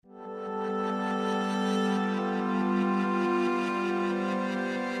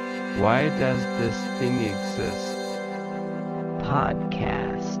Why does this thing exist?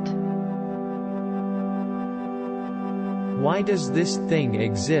 Podcast. Why does this thing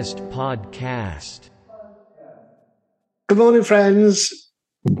exist? Podcast. Good morning, friends.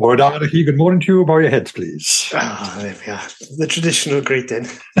 Good morning, Licky. Good morning to you. Bow your heads, please. There we are. The traditional greeting.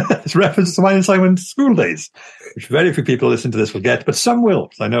 It's reference to mine and Simon's school days, which very few people listening to this will get, but some will.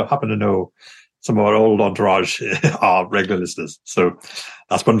 I happen to know some of our old entourage are regular listeners. So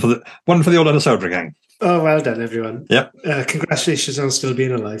that's one for the old Soudra gang. Oh, well done, everyone. Yep. Congratulations on still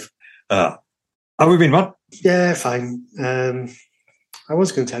being alive. How have we been, Matt? Yeah, fine. I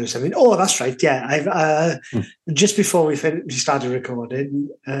was going to tell you something. Oh, that's right. Yeah, I've just before we started recording,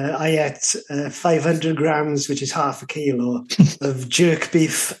 I ate 500 grams, which is half a kilo, of jerk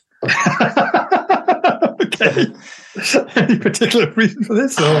beef. Okay. Any particular reason for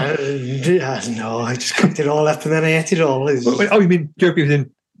this? No, I just cooked it all up and then I ate it all. Wait, you mean jerk beef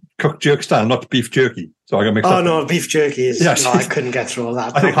in cooked jerk style, not beef jerky? So I got mixed up. Oh no, beef jerky is. Yes. No, I couldn't get through all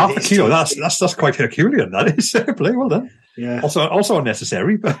that. I think half a kilo. That's quite Herculean. That is. Play well done. Yeah. Also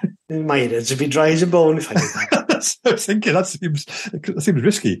unnecessary, but my innards would be dry as a bone if I did that. I was thinking that seems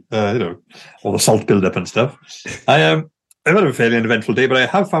risky. All the salt build-up and stuff. I've had a fairly uneventful day, but I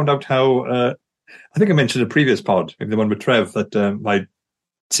have found out how. I think I mentioned in a previous pod, maybe the one with Trev, that my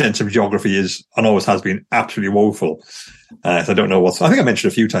sense of geography is and always has been absolutely woeful. So I don't know what. I think I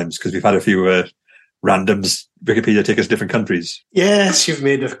mentioned a few times because we've had a few randoms Wikipedia take us to different countries. Yes, you've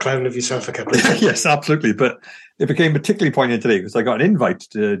made a clown of yourself a couple of times. Yes, absolutely. But it became particularly poignant today because I got an invite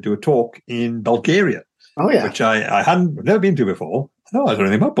to do a talk in Bulgaria. Oh, yeah. Which I hadn't never been to before. I don't know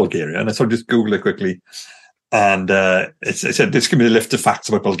anything about Bulgaria. And I sort of just Googled it quickly. And it said, just give me a list of facts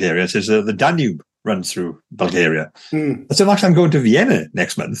about Bulgaria. It says the Danube runs through Bulgaria. I said, actually, I'm going to Vienna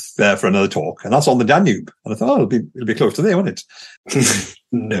next month for another talk, and that's on the Danube. And I thought, it'll be close to there, won't it?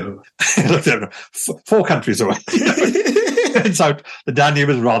 No. 4 countries away. Turns out the Danube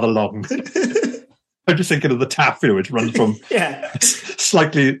is rather long. I'm just thinking of the Taff, which runs from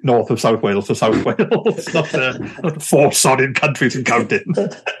slightly north of South Wales to South Wales, not 4 sodding countries and counting.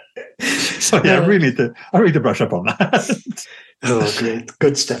 So yeah, I really need to brush up on that. Oh, great.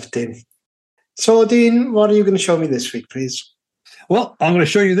 Good stuff, Dean. So, Dean, what are you going to show me this week, please? Well, I'm going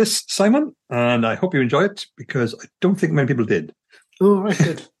to show you this, Simon, and I hope you enjoy it because I don't think many people did. Oh, right,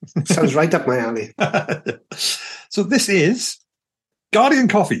 good. Sounds right up my alley. So this is Guardian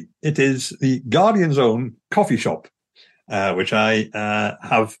Coffee. It is the Guardian's own coffee shop, which I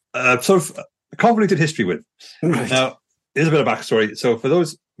have sort of a convoluted history with. Right. Now, here's a bit of backstory. So for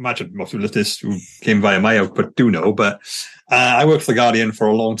those, imagine most of the listeners who came via my output do know, but I worked for the Guardian for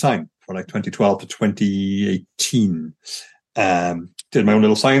a long time, for like 2012 to 2018. Did my own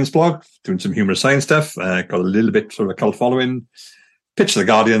little science blog, doing some humorous science stuff, got a little bit sort of a cult following, pitched to the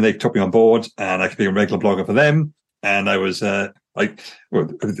Guardian, they took me on board, and I could be a regular blogger for them. And I was, as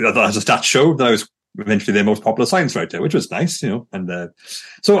the stats showed, that I was eventually their most popular science writer, which was nice, and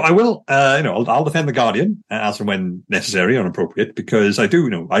so I will, I'll defend the Guardian as and when necessary and appropriate, because I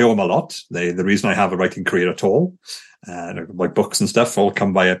do, I owe them a lot. The reason I have a writing career at all, my books and stuff all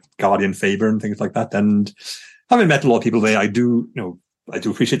come via Guardian favor and things like that. And having met a lot of people there, I do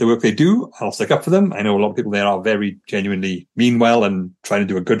appreciate the work they do. I'll stick up for them. I know a lot of people there are very genuinely mean well and trying to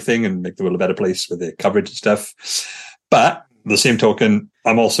do a good thing and make the world a better place with their coverage and stuff. But the same token,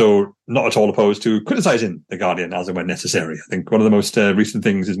 I'm also not at all opposed to criticising the Guardian as and when necessary. I think one of the most recent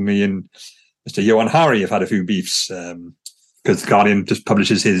things is me and Mr. Johan Hari have had a few beefs because the Guardian just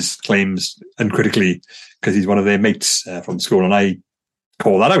publishes his claims uncritically because he's one of their mates from school, and I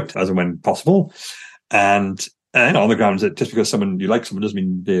call that out as and when possible. And on the grounds that just because you like someone doesn't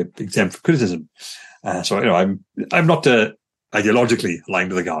mean they're exempt from criticism. So I'm not ideologically aligned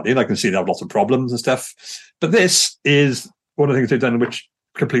to the Guardian. I can see they have lots of problems and stuff, but this is one of the things they've done which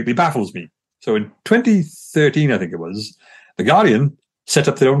completely baffles me. So in 2013, I think it was, the Guardian set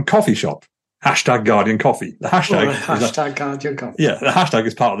up their own coffee shop. #Guardian Coffee. The hashtag Guardian Coffee. Yeah, the hashtag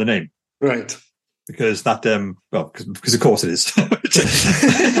is part of the name. Right. Because that, because of course it is.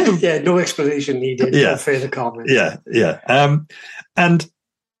 Yeah, no explanation needed. Yeah. No further comment. Yeah. And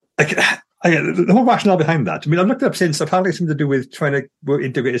the whole rationale behind that, I've looked it up since. Apparently it's something to do with trying to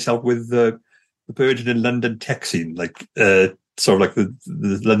integrate yourself with the burgeoning London tech scene, like sort of like the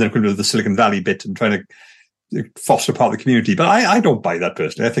London equivalent of the Silicon Valley bit, and trying to foster part of the community. But I don't buy that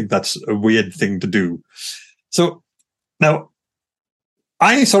personally. I think that's a weird thing to do. So now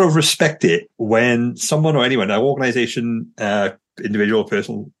I sort of respect it when someone or anyone, an organization, individual,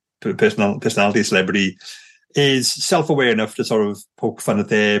 personality, celebrity, is self-aware enough to sort of poke fun at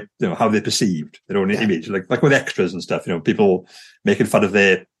their, how they're perceived, their own image, like with extras and stuff, people making fun of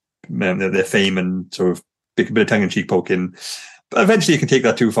their their fame and sort of a bit of tongue-in-cheek poking. But eventually you can take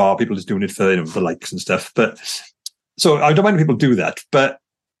that too far. People just doing it for, the likes and stuff. But so I don't mind when people do that. But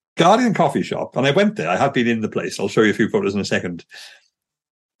Guardian Coffee Shop, and I went there. I have been in the place. I'll show you a few photos in a second.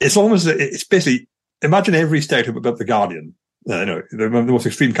 It's basically, imagine every stereotype about the Guardian, the most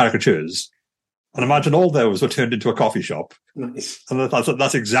extreme caricatures. And imagine all those were turned into a coffee shop. Nice. And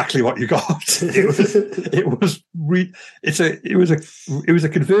that's exactly what you got. It was a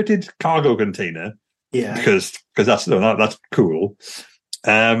converted cargo container. Yeah. Because that's cool.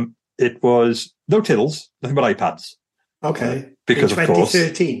 It was no tills, nothing but iPads. Okay. Because in of course.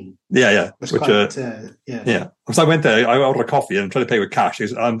 2013. Yeah. That's Which, yeah. Because I went there, I ordered a coffee and tried to pay with cash.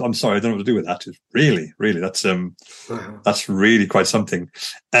 I'm sorry, I don't know what to do with that. It's really, that's really quite something.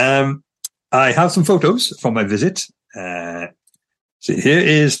 I have some photos from my visit. See, here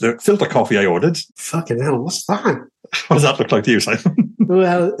is the filter coffee I ordered. Fucking hell, what's that? What does that look like to you, Simon?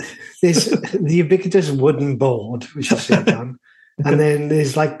 Well, there's the ubiquitous wooden board, which I sit on. And then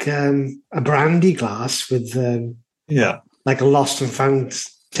there's like a brandy glass with like a lost and found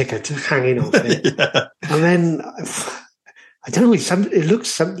ticket hanging off it. Yeah. And then, I don't know, it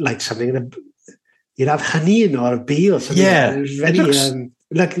looks like something that you'd have honey in or a bee or something. Yeah. It was very...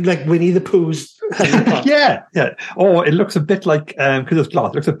 Like Winnie the Pooh's. Yeah. Or it looks a bit like, because it's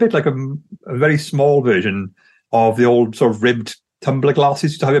glass, it looks a bit like a very small version of the old sort of ribbed tumbler glasses you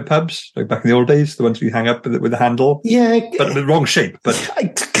used to have in pubs, like back in the old days, the ones you hang up with the handle. Yeah. But with the wrong shape. But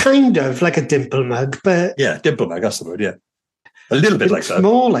kind of like a dimple mug, but... Yeah, dimple mug, that's the word, yeah. A little bit like that. It's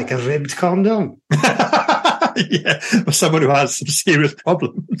more like a ribbed condom. Yeah, for someone who has some serious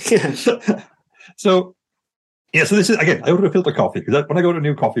problems. Yeah. So this is, again, I order a filter coffee because when I go to a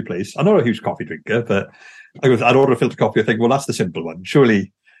new coffee place, I'm not a huge coffee drinker, but I'd order a filter coffee. I think, well, that's the simple one.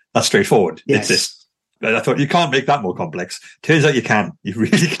 Surely that's straightforward. Yes. It's this. I thought you can't make that more complex. Turns out you can. You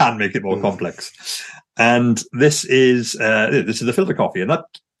really can make it more complex. And this is the filter coffee, and that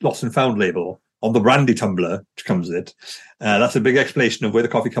lost and found label on the brandy tumbler which comes with it. That's a big explanation of where the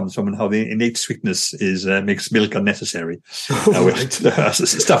coffee comes from and how the innate sweetness makes milk unnecessary.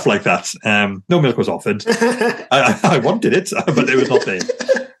 Stuff like that. No milk was offered. I wanted it, but it was not there.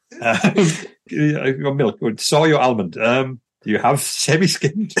 Milk. Soy or almond? Do you have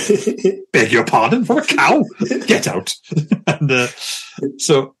semi-skimmed? Beg your pardon, from a cow? Get out. And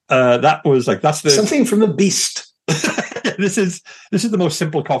so that was like, that's the... Something from a beast. This is the most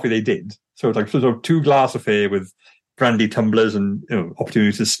simple coffee they did. So it's like sort of 2-glass affair with brandy tumblers and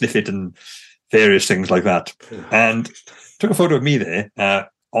opportunities to sniff it and various things like that. And took a photo of me there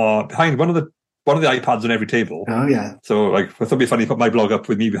behind one of the iPads on every table. Oh yeah. So like, I thought it'd be funny to put my blog up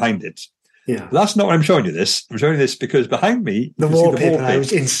with me behind it. Yeah. But that's not what I'm showing you this. I'm showing you this because behind me, the wallpaper, I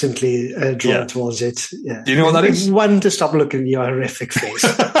was instantly drawn towards it. Yeah. Do you know what that is? One, to stop looking at your horrific face.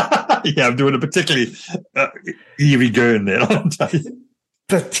 Yeah, I'm doing a particularly eerie gurn there, aren't I?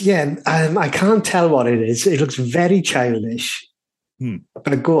 But yeah, I can't tell what it is. It looks very childish.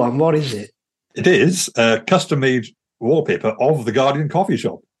 But go on, what is it? It is a custom-made wallpaper of the Guardian coffee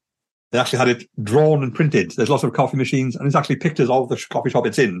shop. They actually had it drawn and printed. There's lots of coffee machines, and there's actually pictures of the coffee shop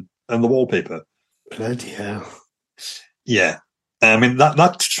it's in and the wallpaper. Bloody hell. Yeah. I mean,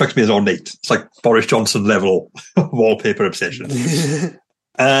 that strikes me as ornate. It's like Boris Johnson level wallpaper obsession.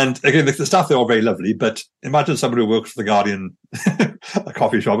 And again, the staff, they're all very lovely, but imagine somebody who works for the Guardian, a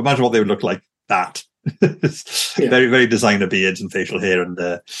coffee shop. Imagine what they would look like. That. Very, very designer beards and facial hair. And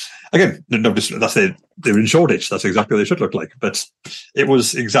again, they were in Shoreditch. That's exactly what they should look like. But it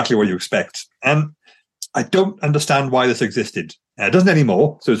was exactly what you expect. And I don't understand why this existed. It doesn't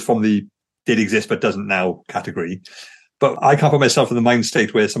anymore. So it's from the did exist but doesn't now category. But I can't put myself in the mind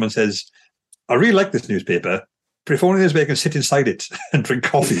state where someone says, I really like this newspaper, but if only there's way I can sit inside it and drink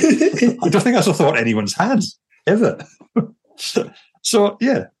coffee. I don't think that's a thought anyone's had, ever. So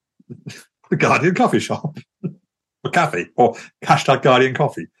yeah, the Guardian coffee shop, or cafe, or hashtag Guardian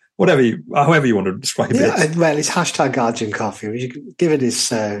coffee, however you want to describe it. Well, it's hashtag Guardian coffee. We should give it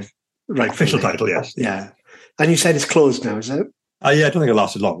its official title, yes. Yeah. And you said it's closed now, is it? Yeah, I don't think it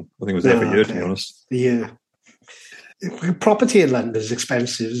lasted long. I think it was there for a year, to be honest. Yeah. Property in London is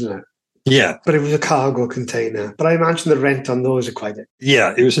expensive, isn't it? Yeah. But it was a cargo container. But I imagine the rent on those are quite...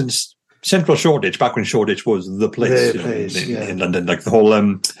 Yeah, it was in central Shoreditch, back when Shoreditch was the place, in London, like the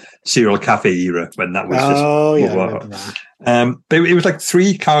whole cereal cafe era, when that was just... but it was like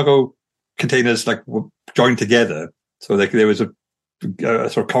 3 cargo containers like joined together. So like there was a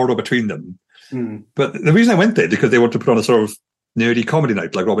sort of corridor between them. But the reason I went there, because they wanted to put on a sort of nerdy comedy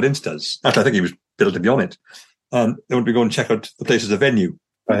night like Robert Ince does. Actually, I think he was built to be on it. And they wanted to go and check out the place as a venue.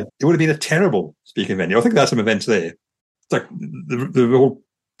 Right. It would have been a terrible speaking venue. I think there's some events there. It's like the whole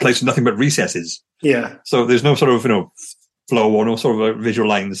place with nothing but recesses. Yeah. So there's no sort of, flow or no sort of visual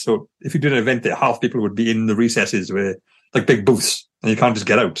lines. So if you did an event there, half people would be in the recesses where, like big booths, and you can't just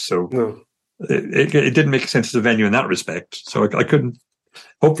get out. So No. it didn't make sense as a venue in that respect. So I couldn't,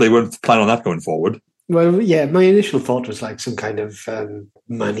 hopefully won't plan on that going forward. Well, yeah, my initial thought was like some kind of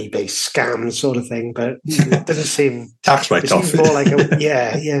money-based scam sort of thing, but it doesn't seem... Tax write-off. It seems more like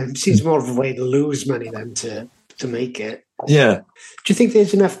it seems more of a way to lose money than to make it. Yeah. Do you think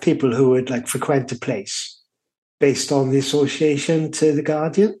there's enough people who would like frequent a place based on the association to The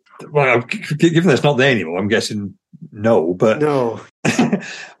Guardian? Well, given that it's not there anymore, I'm guessing no, but... No.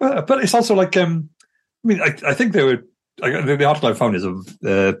 but it's also like, I think they were... the article I found is of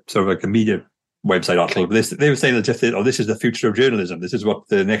sort of like a media website article. They were saying that this is the future of journalism. This is what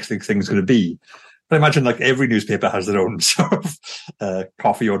the next big thing is going to be. But imagine like every newspaper has their own sort of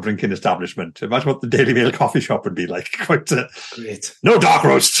coffee or drinking establishment. Imagine what the Daily Mail coffee shop would be like. Quite Great. No dark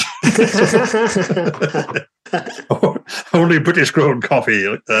roast. Only British grown coffee.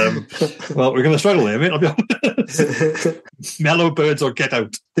 Well, we're going to struggle there, mate. I'll be honest. Mellow birds or get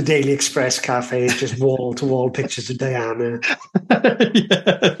out. The Daily Express cafe is just wall-to-wall pictures of Diana.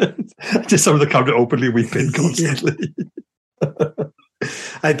 Yeah. Just some of the counter openly weeping constantly.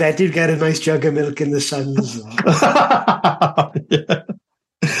 I bet you'd get a nice jug of milk in the sun as well. Yeah.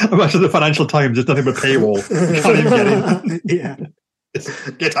 Imagine the Financial Times, there's nothing but paywall. You can't even get in. Yeah.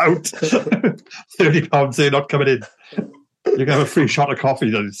 Get out. £30, so you're not coming in. You're going to have a free shot of coffee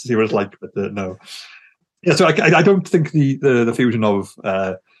to see what it's like. But no. Yeah, so I don't think the fusion of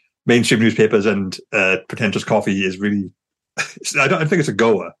mainstream newspapers and pretentious coffee is really... I don't think it's a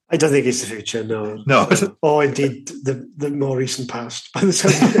goer. I don't think it's the future, no. No. Or indeed the more recent past, by the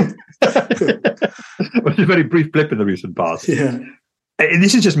sound of it. Well, it's a very brief blip in the recent past. Yeah. And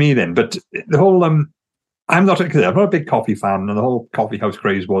this is just me then, but the whole... I'm not a big coffee fan, and the whole coffee house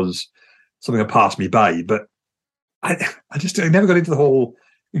craze was something that passed me by, but I never got into the whole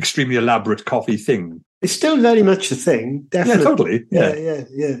extremely elaborate coffee thing. It's still very much a thing, definitely. Yeah, totally.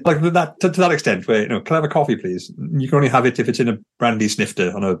 Yeah. Like that to that extent, where can I have a coffee, please? You can only have it if it's in a brandy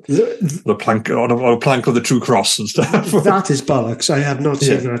snifter on a plank on a plank of the True Cross and stuff. That is bollocks. I have not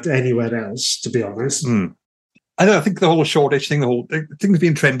seen that anywhere else, to be honest. Mm. I think the whole shortage thing, the whole thing's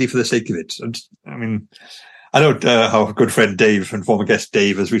been trendy for the sake of it. And I mean, I know our good friend Dave and former guest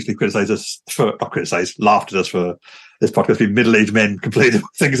Dave has recently laughed at us for this podcast being middle-aged men complaining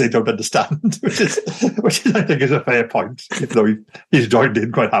about things they don't understand, which is I think is a fair point, even though he's joined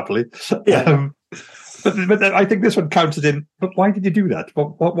in quite happily. Yeah. But I think this one counts it in. But why did you do that?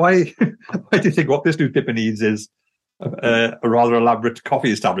 Why do you think what this newspaper needs is a rather elaborate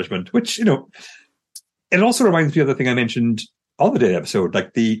coffee establishment? Which, it also reminds me of the thing I mentioned on the day episode,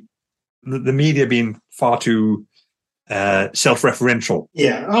 like the media being far too self-referential.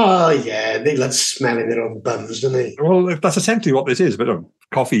 Yeah. Oh, yeah. They love smelling their own bums, don't they? Well, that's essentially what this is, but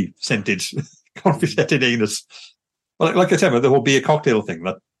coffee-scented anus. Well, like I said, the whole beer cocktail thing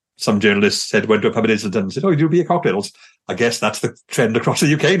that some journalists said went to a pub in Islington and said, "Oh, you do beer cocktails?" I guess that's the trend across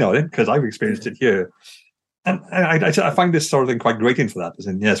the UK now, then, because I've experienced it here. And I find this sort of thing quite grating for that. As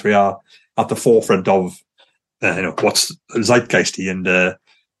in, yes, we are at the forefront of what's zeitgeisty, and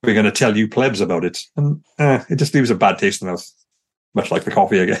we're going to tell you plebs about it. And it just leaves a bad taste in the mouth, much like the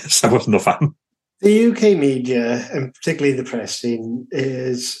coffee, I guess. I wasn't a fan. The UK media, and particularly the press scene,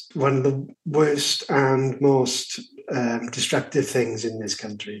 is one of the worst and most destructive things in this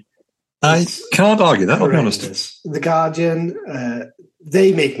country. I can't argue that, I'll be honest. The Guardian,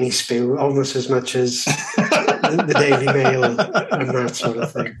 they make me spew almost as much as the Daily Mail and that sort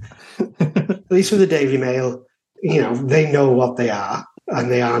of thing. At least with the Daily Mail, they know what they are and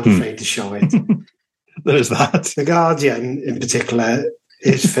they aren't afraid to show it. There is that. The Guardian, in particular,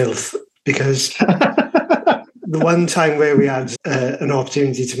 is filth because the one time where we had an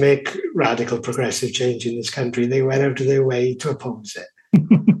opportunity to make radical progressive change in this country, they went out of their way to oppose it.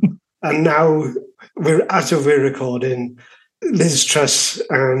 And now, as we're recording, Liz Truss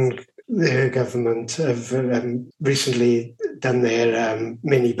and her government have recently done their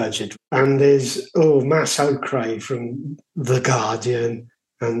mini budget, and there's mass outcry from The Guardian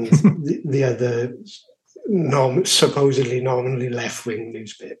and the other supposedly nominally left-wing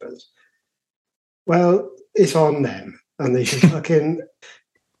newspapers. Well, it's on them, and they should fucking...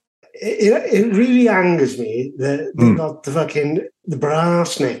 It really angers me that they've got the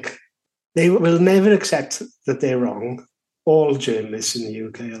brass neck. They will never accept that they're wrong. All journalists in the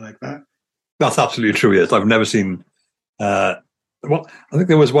UK are like that. That's absolutely true, yes. I've never seen... I think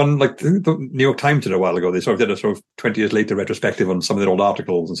there was one, like the New York Times did a while ago. They sort of did a sort of 20 years later retrospective on some of their old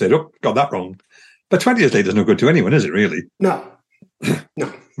articles and said, got that wrong. But 20 years later is no good to anyone, is it really? No.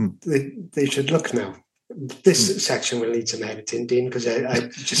 No, they should look now. This section will need some editing, Dean, because I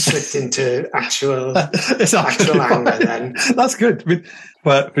just slipped into actual anger then. That's good. I mean,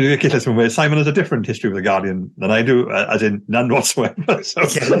 but Simon has a different history with The Guardian than I do, as in none whatsoever. So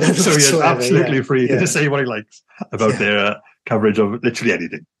he's absolutely free to say what he likes about their coverage of literally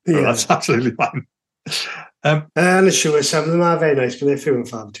anything. So that's absolutely fine. And sure, some of them are very nice, but they're few and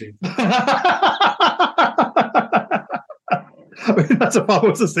far between. I mean, that's a far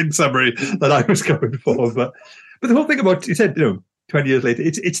more succinct summary that I was going for. But the whole thing about, you said, 20 years later,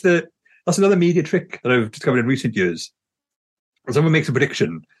 that's another media trick that I've discovered in recent years. Someone makes a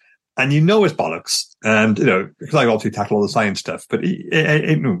prediction, and it's bollocks. And, because I obviously tackle all the science stuff, but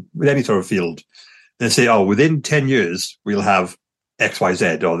with any sort of field, they say, within 10 years, we'll have X, Y,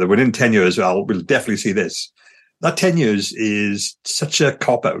 Z, or within 10 years, we'll definitely see this. That 10 years is such a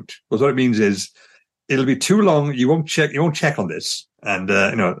cop-out, because what it means is, it'll be too long. You won't check on this. And,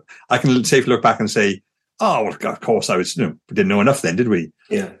 I can safely look back and say, of course we didn't know enough then, did we?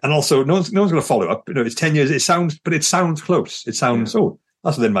 Yeah. And also no one's going to follow up. It's 10 years. It sounds close. It sounds,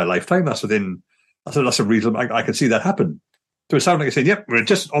 that's within my lifetime. That's a reason I can see that happen. So it sounds like you're saying, yep, we're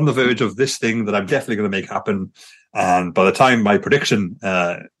just on the verge of this thing that I'm definitely going to make happen. And by the time my prediction,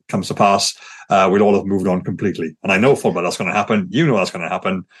 comes to pass, we'll all have moved on completely. And I know full well that's going to happen. That's going to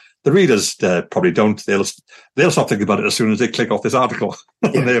happen. The readers probably don't. They'll stop thinking about it as soon as they click off this article.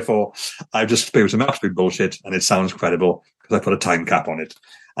 And therefore, I've just spewed some absolute bullshit, and it sounds credible because I put a time cap on it.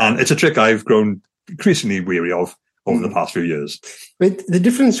 And it's a trick I've grown increasingly weary of over the past few years. But the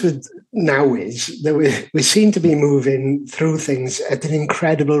difference with now is that we seem to be moving through things at an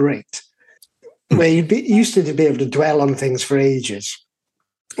incredible rate, where used to be able to dwell on things for ages,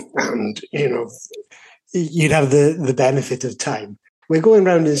 and you'd have the benefit of time. We're going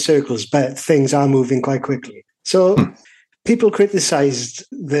round in circles, but things are moving quite quickly. So people criticised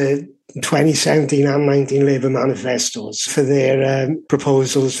the 2017 and 19 Labour manifestos for their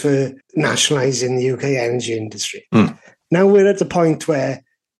proposals for nationalising the UK energy industry. Now we're at the point where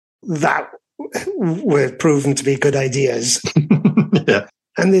that were proven to be good ideas.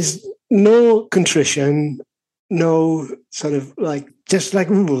 And there's no contrition, no sort of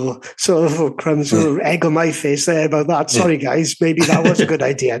crumbs or egg on my face there about that. Sorry, guys, maybe that was a good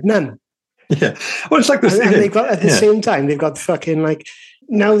idea. None. Yeah. Well, it's like this. And they've got, at the same time, they've got fucking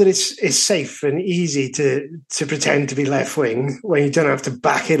now that it's safe and easy to pretend to be left wing when you don't have to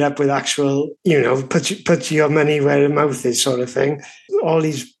back it up with actual, put your money where your mouth is sort of thing. All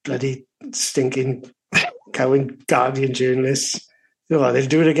these bloody stinking cowing Guardian journalists. Oh, they'll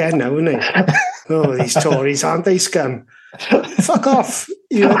do it again now, won't they? Oh, these Tories, aren't they scum? Fuck off!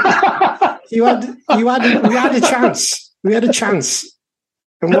 We had a chance. We had a chance,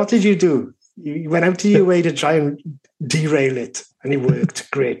 and what did you do? You went out to your way to try and derail it, and it worked.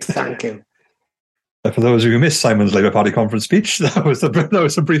 Great, thank you. For those who missed Simon's Labour Party conference speech, that was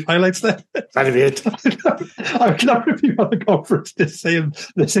some brief highlights there. That'd be it. I cannot repeat on the conference just saying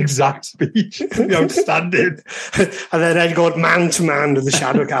this exact speech. It'd be outstanding. And then I'd go man to man with the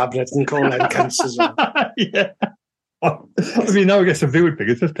shadow cabinet and call them cunts as well. Yeah. I mean, now we get some viewing thing.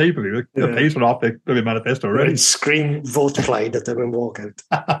 It's just paper. The page went off the manifesto already. I'd scream vote Clyde at them and walk out.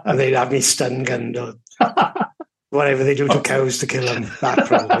 And they'd have me stun gunned or whatever they do to cows to kill them. That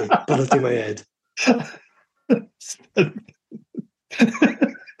probably. Bullet in my head.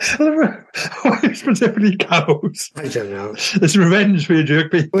 Why specifically cows? I don't know. It's revenge for your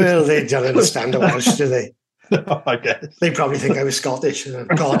jerk people. Well, they don't understand the Welsh, do they? No, I guess. They probably think I was Scottish.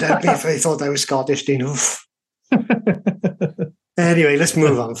 God help me if they thought I was Scottish, Dean. Anyway, let's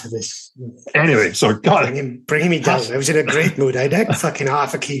move on for this. Anyway, so God, bringing me down. I was in a great mood. I'd had fucking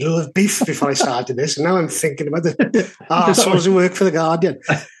half a kilo of beef before I started this, and now I'm thinking about the arseholes who work for the Guardian.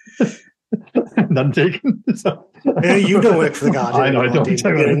 None taken. So. You don't work for the Guardian. I know. I don't.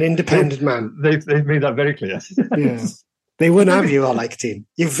 You're an independent man. They've made that very clear. Yeah. They wouldn't have you on Team.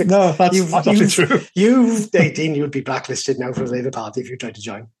 No, that's actually true. You've 18. You'd be blacklisted now for the Labour Party if you tried to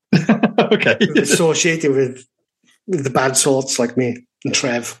join. Okay. Associated with the bad sorts like me and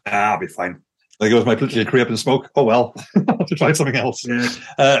Trev. I'll be fine. There goes my political career up in smoke. Oh well, I'll have to try something else.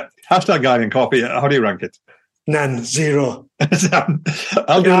 Yeah. Hashtag Guardian Coffee. How do you rank it? None. 0. I'm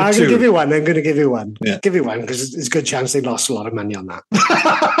going to give you one. I'm going to give you one. Yeah. Give you one because it's a good chance they lost a lot of money on that.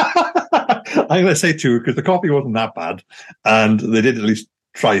 I'm going to say 2 because the coffee wasn't that bad and they did at least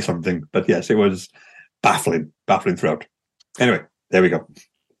try something. But yes, it was baffling throughout. Anyway, there we go.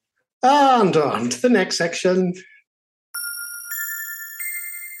 And on to the next section.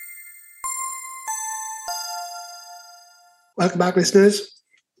 Welcome back, listeners.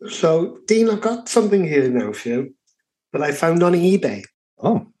 So, Dean, I've got something here now for you. that I found on eBay.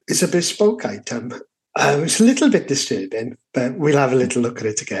 Oh, It's a bespoke item. It's a little bit disturbing, but we'll have a little look at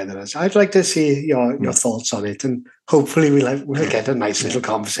it together. I'd like to see your thoughts on it, and hopefully we'll get a nice little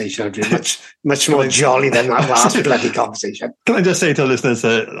conversation out of it, much more jolly than that last bloody conversation. Can I just say to the listeners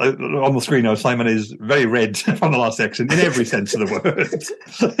on the screen now, Simon is very red from the last section in every sense of the word.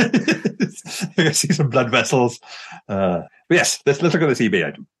 I see some blood vessels. But yes, let's look at this eBay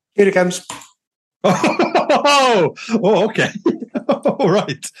item. Here it comes. Oh, okay. All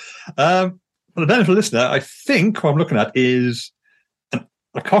right. For the benefit of the listener, I think what I'm looking at is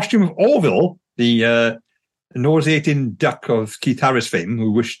a costume of Orville, the nauseating duck of Keith Harris fame,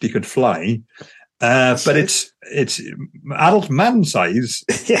 who wished he could fly. But it's adult man size,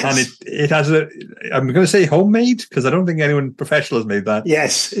 yes. And it has I'm going to say homemade, because I don't think anyone professional has made that.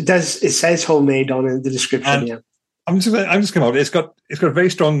 Yes, it does. It says homemade on the description. Yeah. I'm just coming out. It's got a very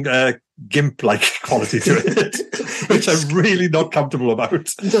strong gimp-like quality to it, which I'm really not comfortable about.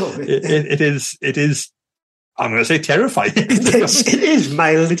 No, it is. I'm going to say terrifying. It is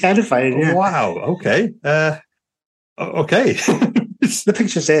mildly terrifying. Yeah. Wow. Okay. Okay. The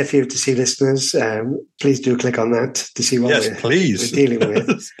picture's there for you to see, listeners. Please do click on that to see what we're dealing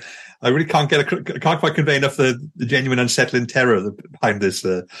with. I really can't quite convey enough the genuine unsettling terror behind this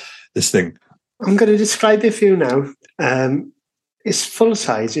thing. I'm going to describe it for you now. It's full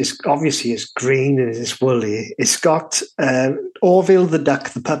size. It's green and it's woolly. It's got Orville the duck,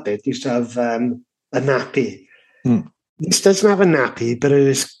 the puppet, used to have a nappy. This doesn't have a nappy, but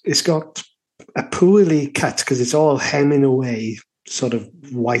it's got a poorly cut because it's all hemming away, sort of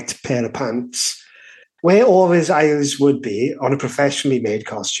white pair of pants. Where Orville's eyes would be on a professionally made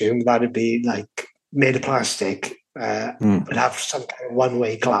costume, that'd be like made of plastic. But have some kind of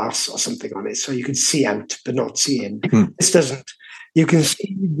one-way glass or something on it, so you can see out but not see in. This doesn't. You can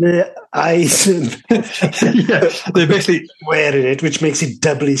see the eyes. Yeah, they're basically wearing it, which makes it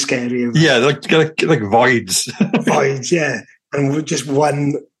doubly scary. Yeah, like voids. Voids, yeah, and with just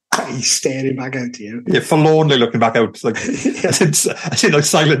one eye staring back out to you. Yeah, forlornly looking back out, like I see like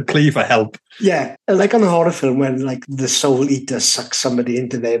silent plea for help. Yeah, like on a horror film when like the soul eater sucks somebody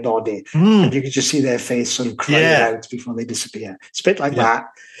into their body, and you can just see their face sort of crying out before they disappear. It's a bit like that.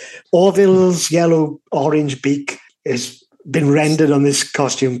 Orville's yellow-orange beak has been rendered on this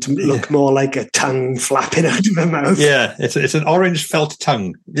costume to look more like a tongue flapping out of a mouth. Yeah, it's an orange felt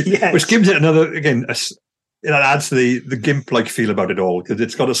tongue, which gives it another it adds to the gimp-like feel about it all, because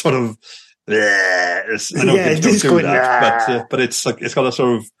it's got a sort of I know gimps don't do that, but it's like it's got a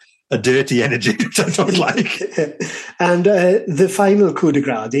sort of a dirty energy, which I don't like. And the final coup de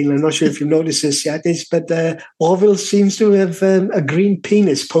grace, I'm not sure if you've noticed this yet, but Orville seems to have a green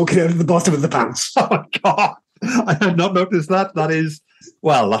penis poking out of the bottom of the pants. Oh my God, I had not noticed that. That is,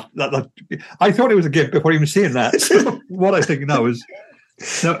 well, I thought it was a gimp before even seeing that. So what I think now is,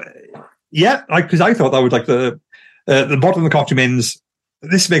 because I thought that was like the bottom of the costume ends.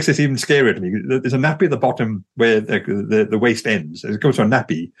 This makes it even scarier to me. There's a nappy at the bottom where the waist ends. It goes to a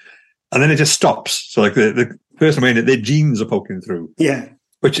nappy, and then it just stops. So like the person wearing it, their jeans are poking through. Yeah.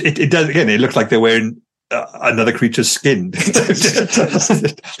 Which it does, again, it looks like they're wearing another creature's skin.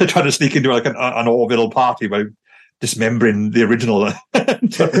 They're trying to sneak into like an Orville party by dismembering the original.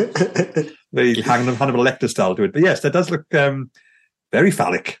 They Hannibal Lecter style to it. But yes, that does look very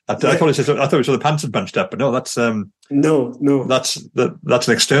phallic. I thought it was the pants had bunched up, but no, that's no. That's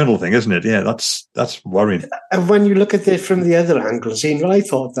an external thing, isn't it? Yeah, that's worrying. And when you look at it from the other angle, well, I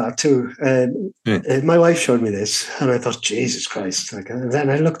thought that too. My wife showed me this, and I thought, Jesus Christ! And then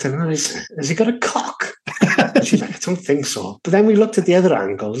I looked at him, and I said, "Has he got a cock?" She's like, "I don't think so." But then we looked at the other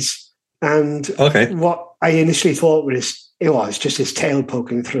angles, and what I initially thought was just his tail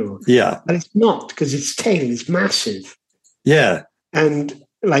poking through. Yeah, but it's not, because its tail is massive. Yeah. And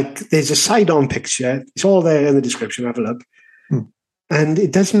like, there's a side-on picture. It's all there in the description. Have a look. And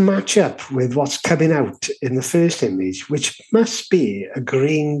it doesn't match up with what's coming out in the first image, which must be a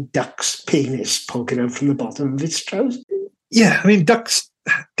green duck's penis poking out from the bottom of its trousers. Yeah, I mean, ducks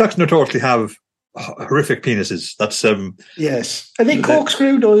notoriously have horrific penises. That's yes. Are they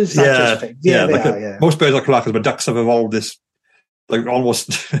corkscrewed, or is that just fake? Yeah, most birds are cloacas, but ducks have evolved this like almost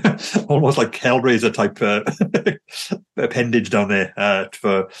like Hellraiser type appendage down there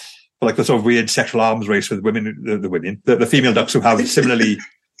for like the sort of weird sexual arms race with the female ducks who have similarly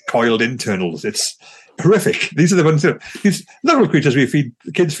coiled internals. It's horrific. These are the ones these little creatures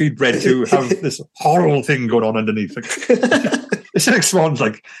kids feed bread to have this horrible thing going on underneath. It's like swans,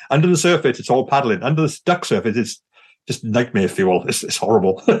 like under the surface it's all paddling, under the duck surface it's just nightmare fuel. It's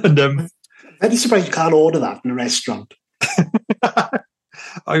horrible. And I'm very surprised you can't order that in a restaurant.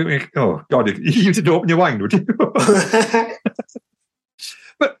 I mean, oh God, you didn't open your wine, would you?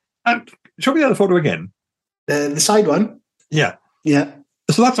 But show me the other photo again. The side one. Yeah. Yeah.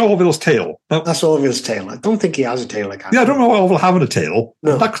 So that's Orville's tail. Now, That's Orville's tail. I don't think he has a tail like that. yeah, I don't know why Orville having a tail.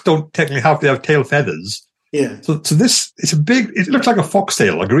 No. Ducks don't technically have to have tail feathers. Yeah. So this, it's a big, it looks like a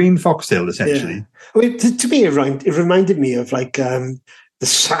foxtail, a green foxtail, essentially. Yeah. I mean, to me, it reminded me of like the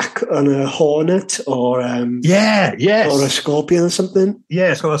sack on a hornet or Yes. or a scorpion or something.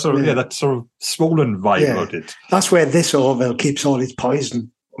 Yeah, it's got that sort of, that sort of swollen vibe about it. That's where this Orville keeps all his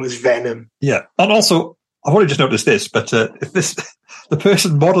poison, all his venom. Yeah. And also, I've only just noticed this, but if the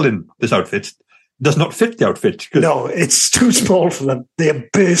person modelling this outfit does not fit the outfit. No, it's too small for them. They're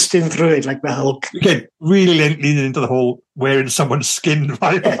bursting through it like the Hulk. Again, really leaning into the whole wearing someone's skin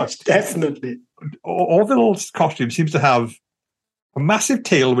vibe. Yes, definitely. Orville's costume seems to have a massive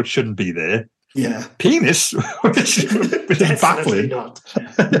tail, which shouldn't be there. Yeah. Penis, which is baffling. Not.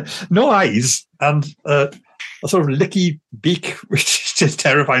 No eyes, and a sort of licky beak, which is just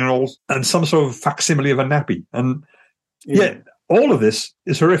terrifying, and some sort of facsimile of a nappy. And all of this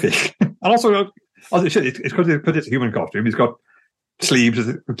is horrific. And also, as I said, it's because it's a human costume. He's got sleeves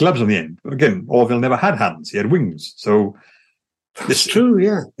with gloves on the end. Again, Orville never had hands; he had wings. So it's true.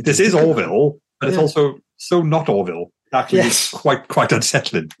 Yeah, this is Orville, but it's also so not Orville. Actually, it's quite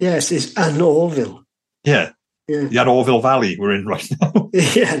unsettling. Yes, it's an Orville. Yeah. The Orville Valley we're in right now.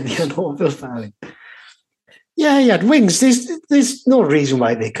 Yeah, the Orville Valley. Yeah, he had wings. There's no reason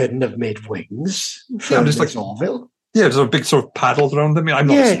why they couldn't have made wings from this like Orville. Yeah, there's a big sort of paddles around them. I'm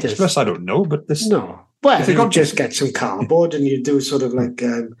not a seamstress, I don't know, but this... No. Well, you just get some cardboard and you do sort of like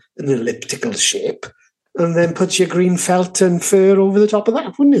an elliptical shape and then put your green felt and fur over the top of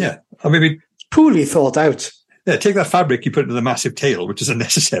that, wouldn't you? Yeah. Or maybe... Poorly thought out. Yeah, take that fabric you put into the massive tail, which is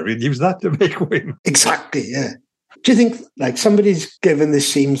unnecessary, and use that to make a wing. Exactly, yeah. Do you think, like, somebody's given this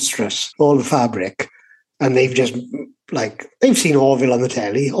seamstress all the fabric and they've just... Like, they've seen Orville on the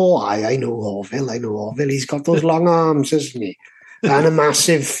telly. Oh, I know Orville. He's got those long arms, hasn't he? And a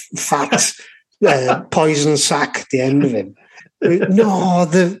massive, fat poison sack at the end of him. No, all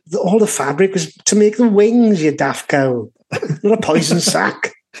the fabric was to make the wings, you daft cow. Not a poison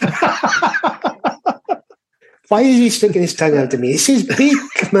sack. Why is he sticking his tongue out to me? It's his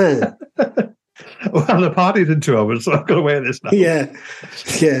beak, man. Well, the party's in 2 hours, so I've got to wear this now. Yeah.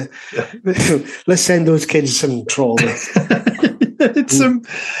 Let's send those kids some trauma.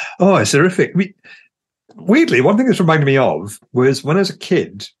 It's horrific. Weirdly, one thing this reminded me of was when I was a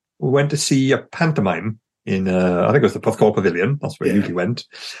kid, we went to see a pantomime in, I think it was the Puthcall Pavilion. That's where we usually went.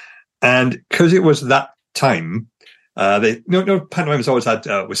 And because it was that time, pantomimes always had,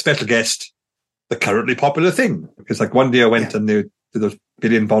 with special guest, the currently popular thing. Because like one day I went and they did those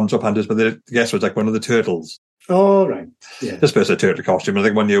billion bonds up hunters, but the guest was like one of the turtles. Oh, right. Yeah. This person a turtle costume. I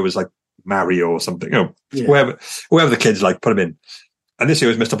think one year was like Mario or something. Whoever the kids like, put him in. And this year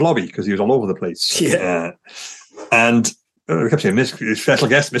was Mr. Blobby because he was all over the place. Yeah. And we kept saying, this special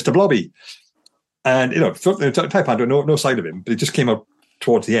guest, Mr. Blobby. And, type panto, no side of him, but he just came out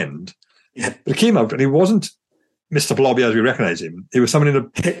towards the end. Yeah. But he came out and he wasn't Mr. Blobby as we recognise him. He was someone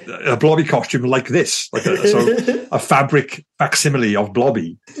in a Blobby costume like this, like a fabric facsimile of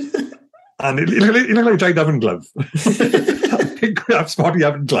Blobby. And it looked like a giant oven glove. A big, spotty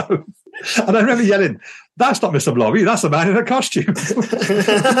oven glove. And I remember yelling, that's not Mr. Blobby, that's a man in a costume.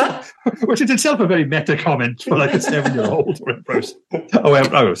 Which is itself a very meta comment for like a 7-year-old.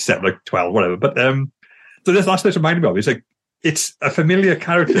 I was 7, like 12, whatever. But so that's what reminded me of. It's like, it's a familiar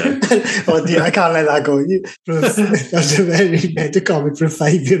character. Oh dear, I can't let that go. That's a very meta comment for a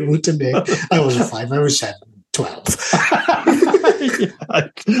 5-year-old to make. I wasn't 5, I was 7, 12. I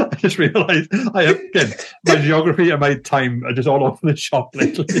just realised again, my geography and my time are just all over the shop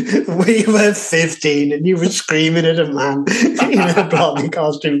lately. We were 15 and you were screaming at a man in a Blobby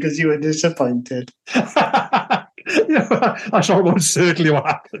costume because you were disappointed. That's almost certainly what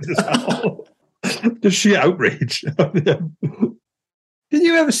happened as well. The sheer outrage. Did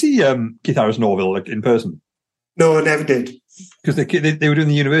you ever see Keith Harrison Orville like in person? No, I never did. Because they were doing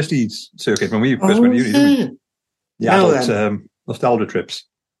the university circuit when we first went to uni, didn't we? The adult nostalgia trips.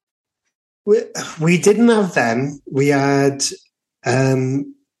 We didn't have them. We had, I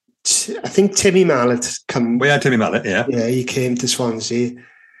think Timmy Mallet come. We had Timmy Mallet, yeah. Yeah, he came to Swansea.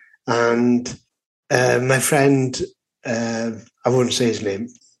 And my friend, I won't say his name,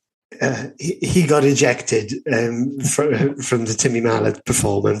 he got ejected from the Timmy Mallet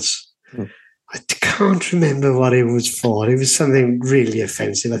performance. I can't remember what it was for. It was something really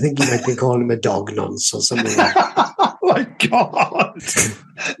offensive. I think he might be calling him a dog nonce or something like that. my God.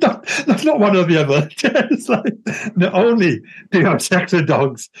 That's not one or the other. It's like, not only do you have sex with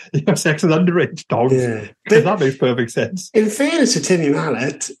dogs, you have sex with underage dogs. Yeah. That makes perfect sense. In fairness to Timmy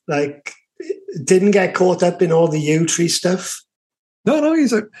Mallet, like, didn't get caught up in all the yew tree stuff. No,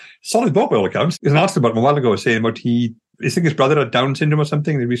 he's a solid boy by all accounts. He was asked about him a while ago, saying about I think his brother had Down syndrome or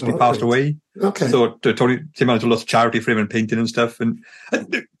something. He recently passed away. Okay. So Tim Mallet did lots of charity for him and painting and stuff. And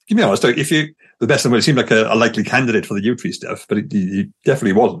to be honest, the best of them, it seemed like a likely candidate for the yew tree stuff, but he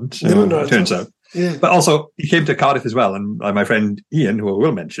definitely wasn't. No, it turns out. Yeah. But also, he came to Cardiff as well, and my friend Ian, who I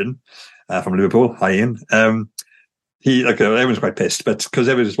will mention, from Liverpool, hi Ian, everyone's quite pissed, but because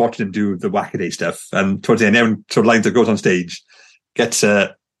everyone was watching him do the whack-a-day stuff, and towards the end, everyone sort of lines that goes on stage, gets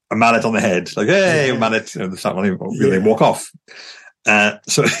a mallet on the head, like, hey, mallet, they walk off.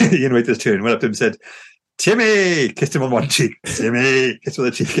 So Ian waited his turn, went up to him and said, Timmy, kissed him on one cheek. Timmy, kissed him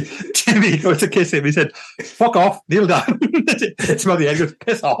on the cheek. Timmy goes to kiss him. He said, fuck off, kneel down. Hits him on the head, goes,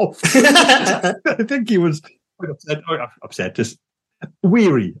 piss off. I think he was quite upset, just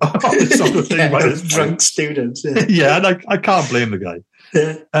weary of this sort of thing. By this drunk students. Yeah, and I can't blame the guy.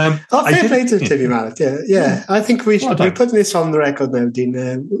 Yeah. Fair play to Timmy Mallet. Yeah. I think we're putting this on the record now,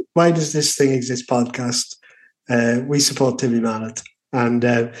 Dean. Why does this thing exist podcast? We support Timmy Mallet. And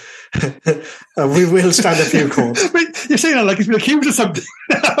we will stand a few calls. You're saying that like he's been accused of something.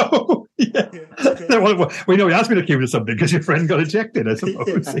 No. Yeah. We know he has been accused of something because your friend got ejected, I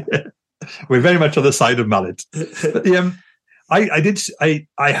suppose. Yeah. We're very much on the side of Mallet. But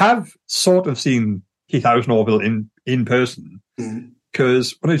I have sort of seen Keith Harris and Orville in person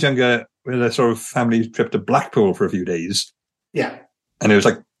because when I was younger, we had a sort of family trip to Blackpool for a few days. Yeah. And it was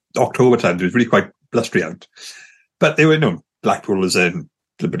like October time. It was really quite blustery out. But they were, Blackpool is the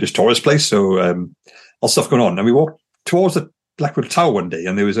British tourist place, so all stuff going on. And we walked towards the Blackpool Tower one day,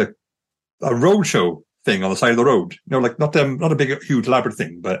 and there was a roadshow thing on the side of the road. Like not a big, huge, elaborate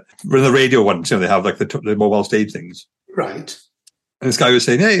thing, but we're in the radio ones. They have like the mobile stage things. Right. And this guy was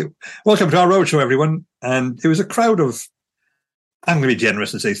saying, "Hey, welcome to our roadshow, everyone." And it was a crowd of, I'm going to be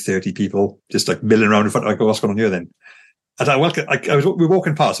generous and say 30 people, just like milling around in front. I go, what's going on here then? And we were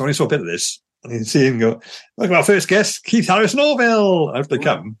walking past. I only saw a bit of this. And you see him go, look at our first guest, Keith Harris and Orville. After they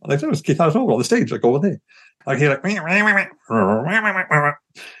come, and I thought it was Keith Harris and Orville on the stage, like over there. I hear like, you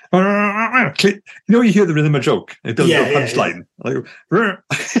hear the rhythm of joke. It does a punchline. Like,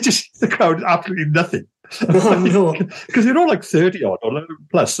 just the crowd, absolutely nothing. Oh, no. Because you're all like 30 odd or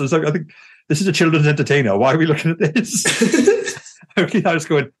plus. So it's like, I think this is a children's entertainer. Why are we looking at this? Keith Harris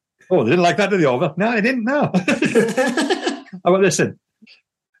going, oh, they didn't like that, did they, Orville? No, they didn't, no. How about listen?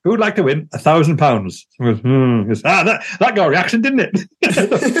 Who would like to win £1,000? That got a reaction, didn't it?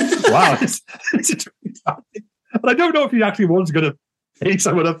 Wow. But I don't know if he actually was going to pay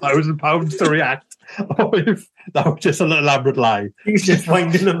someone £1,000 to react, or if that was just an elaborate lie. He's just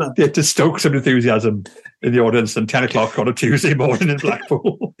winding them up. To stoke some enthusiasm in the audience at 10 o'clock on a Tuesday morning in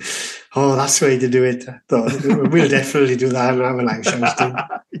Blackpool. Oh, that's the way to do it. We'll definitely do that and have a live show.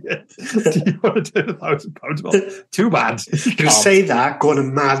 Do you want to do £1,000? Well, too bad. You say that, go on a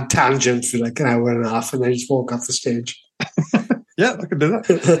mad tangent for like an hour and a half, and then just walk off the stage. Yeah, I can do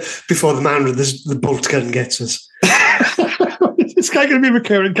that. Before the man with the bolt gun gets us. This guy going to be a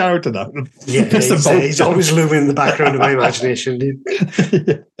recurring character now. Yeah, he's always looming in the background of my imagination, dude.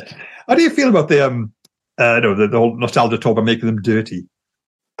 Yeah. How do you feel about the whole nostalgia talk about making them dirty?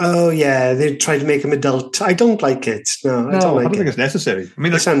 Oh, yeah, they tried to make him adult. I don't like it. No, I don't think it's necessary. I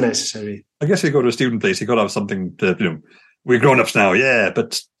mean, it's unnecessary. I guess if you go to a student place, you've got to have something to, we're grown-ups now, yeah,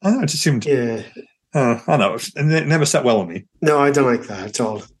 but I don't know, it just seemed... Yeah. I don't know, and it never sat well on me. No, I don't like that at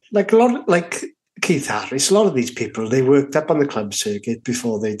all. Like a lot, like Keith Harris, a lot of these people, they worked up on the club circuit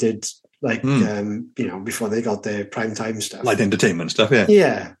before they did, like, before they got their prime time stuff. Like entertainment stuff, yeah.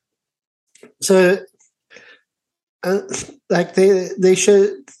 Yeah. So... like they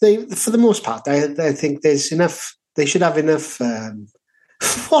should for the most part I think there's enough, they should have enough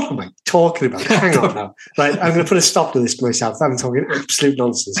what am I talking about? Hang on now. Right, I'm going to put a stop to this myself. I'm talking absolute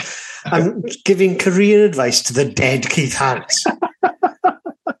nonsense. I'm giving career advice to the dead Keith Harris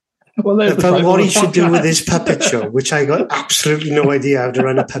about what he should do with his puppet show, which I got absolutely no idea how to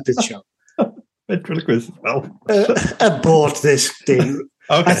run a puppet show. Abort this thing.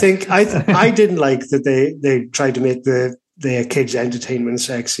 Okay. I think I didn't like that they tried to make their kids' entertainment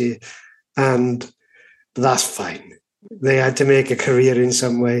sexy, but that's fine. They had to make a career in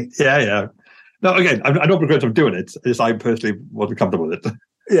some way. Yeah. No, again, I don't regret them doing it. Just I personally wasn't comfortable with it.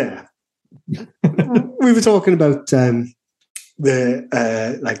 Yeah. We were talking about the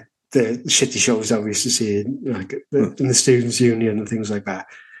shitty shows that we used to see in the Students' Union and things like that.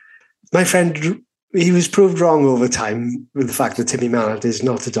 My friend he was proved wrong over time with the fact that Timmy Mallet is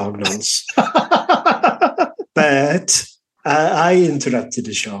not a dog nonce. But I interrupted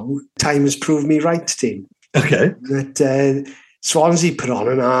the show. Time has proved me right, team. Okay. That Swansea put on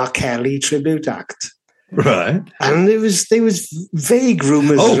an R. Kelly tribute act. Right. And there was vague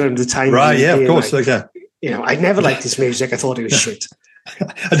rumours around the time. Right, yeah, of course. Like, yeah. I never liked his music. I thought it was shit.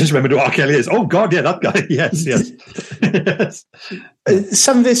 I just remember who R. Kelly is. Oh, God, yeah, that guy. Yes. Yes.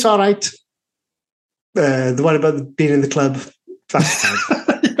 Some of it's all right. The one about being in the club, that's fine.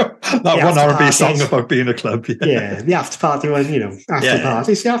 That one R&B song about being in a club. Yeah, the after party one, after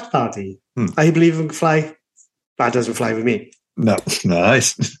party. It's the after party. I believe in fly. That doesn't fly with me. No,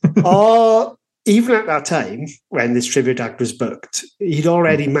 nice. Or even at that time, when this tribute act was booked, he'd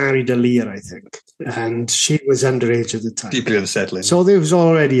already married Aaliyah, I think, and she was underage at the time. Deeply unsettling. So there was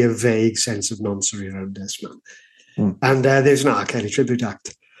already a vague sense of noncery around this man. And there's an R. Kelly tribute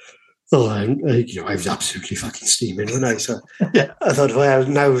act. Oh, I was absolutely fucking steaming, wasn't I? So I thought, well,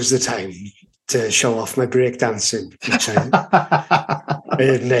 now's the time to show off my breakdancing, which I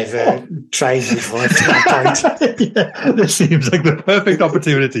had never tried before to that point. This seems like the perfect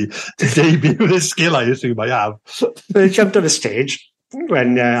opportunity to debut this skill I assume I have. I jumped on a stage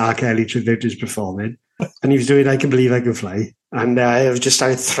when R. Kelly tribute was performing, and he was doing I Can Believe I Can Fly, and I just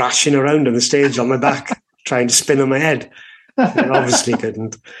started thrashing around on the stage on my back, trying to spin on my head. I obviously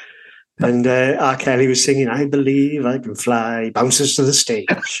couldn't. And R. Kelly was singing, I believe I can fly, bounces to the stage.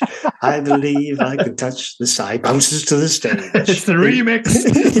 I believe I can touch the sky, bounces to the stage. It's the remix.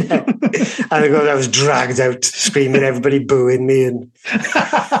 And I was dragged out, screaming, everybody booing me. And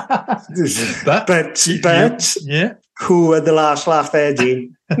but who had the last laugh there,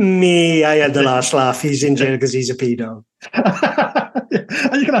 Dean? Me, I had the last laugh. He's in jail because he's a pedo.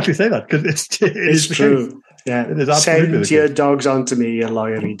 And you can actually say that because it's true. Yeah, send your dogs on to me, your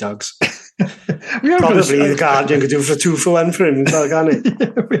lawyery dogs. Probably the Guardian could do for 2 for 1 for him as well, can't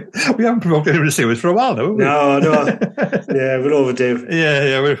it? We haven't provoked anyone to sue us for a while, though. No. Yeah, we're overdue.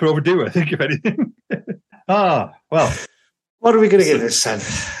 Yeah, we're overdue, I think, if anything. Well. What are we going to give this,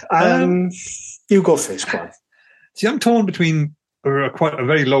 then? You go first, go on. See, I'm torn between quite a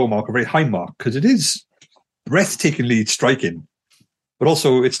very low mark, a very high mark, because it is breathtakingly striking, but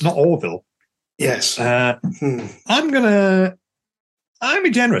also it's not Orville. Yes. I'm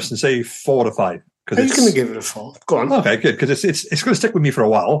be generous and say 4 to 5. I'm going to give it a 4. Go on. Okay, good, because it's going to stick with me for a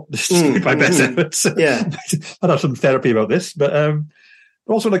while. Despite my best efforts. Yeah. I'd have some therapy about this, but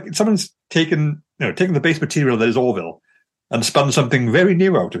also like someone's taken the base material that is Orville and spun something very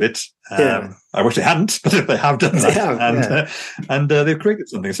new out of it. I wish they hadn't, but they have done that. And they've created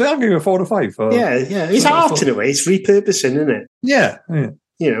something. So I'm giving it a 4 to 5. It's art in a way. It's repurposing, isn't it? Yeah.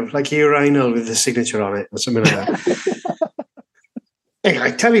 Like a urinal with the signature on it or something like that. Hey,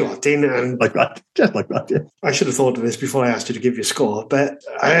 I tell you what, Dean, and like that, just like that. Yeah. I should have thought of this before I asked you to give your score, but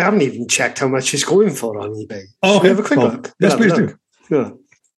I haven't even checked how much it's going for on eBay. Oh, okay. Have a quick look. Yes, please do. Yeah.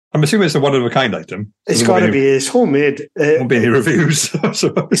 I'm assuming it's a one-of-a-kind item. It's got to be. It's homemade. Won't be any reviews. It's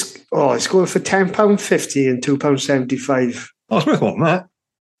going for £10.50 and £2.75. Oh, it's worth more than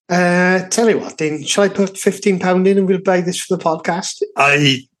that. Tell you what, Dean, shall I put £15 in and we'll buy this for the podcast?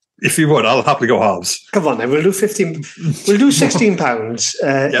 If you would, I'll happily go halves. Come on, then we'll do 15. We'll do £16,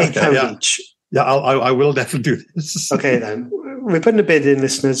 £8 each. Yeah, I will definitely do this. Okay, then we're putting a bid in,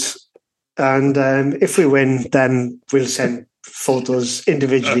 listeners, and if we win, then we'll send photos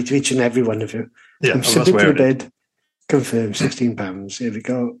individually to each and every one of you. Yeah, submit the bid. Confirm £16. Here we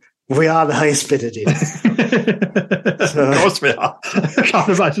go. We are the highest bidder, Dean. Of course we are. I can't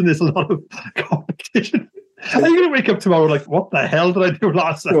imagine there's a lot of competition. Are you going to wake up tomorrow like, what the hell did I do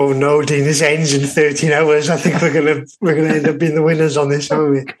last night? Oh no, Dean! This ends in 13 hours. I think we're gonna end up being the winners on this,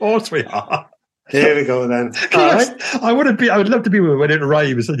 aren't we? Of course we are. There we go then. All right. I would love to be with when it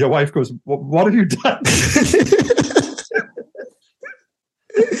arrives and your wife goes, "What have you done?"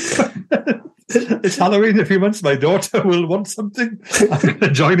 It's Halloween in a few months. My daughter will want something. I'm going to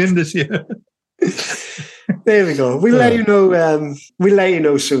join in this year. There we go. We'll let you know. We'll let you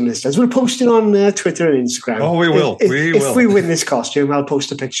know soon, listeners. We'll post it on Twitter and Instagram. Oh, we will. If we win this costume, I'll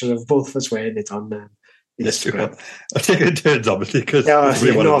post a picture of both of us wearing it on Instagram. I'll take it in turns, obviously, because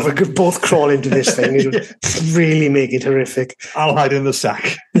if we could both crawl into this thing, it would really make it horrific. I'll hide in the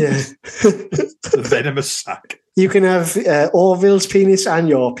sack. Yeah, the venomous sack. You can have Orville's penis and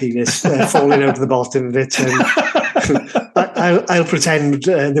your penis falling out of the bottom of it. I'll pretend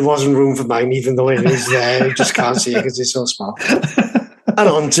there wasn't room for mine, even though it is there. You just can't see it because it's so small. And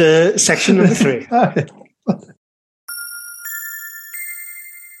on to section number 3.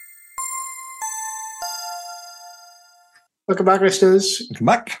 Welcome back, listeners. Welcome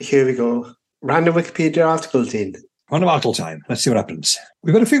back. Here we go. Random Wikipedia article, Dean. Random article time. Let's see what happens.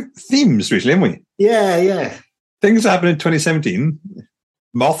 We've got a few themes recently, haven't we? Yeah. Things that happened in 2017.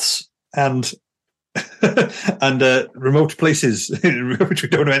 Moths and remote places which we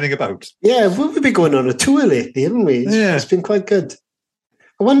don't know anything about. Yeah, we've been going on a tour lately, haven't we? It's been quite good.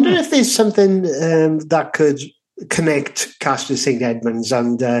 I wonder if there's something that could connect Castle St Edmunds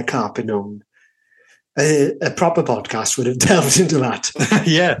and Carpenone. A proper podcast would have delved into that.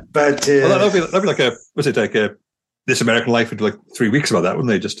 Yeah. But that'd be like a This American Life would do like 3 weeks about that, wouldn't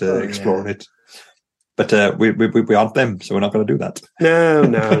they? Just exploring it. But we aren't them, so we're not going to do that.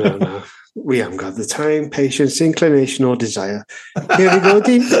 No. We haven't got the time, patience, inclination, or desire. Here we go,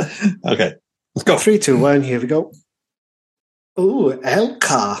 Dean. Okay, let's go. 3, 2, 1, here we go. Oh,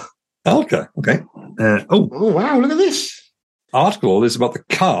 Elcar. Elcar, okay. Oh, wow, look at this. Article is about the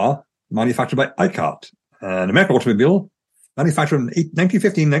car manufactured by iCart, an American automobile manufactured from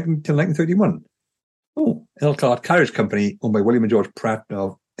 1915 until 1931. Oh, Elkhart Carriage Company, owned by William and George Pratt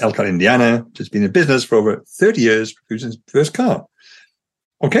of Elkhart, Indiana, which has been in business for over 30 years, producing its first car.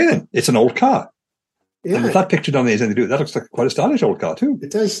 Okay, then. It's an old car. Yeah. And with that picture down there is anything to do, that looks like quite a stylish old car, too. It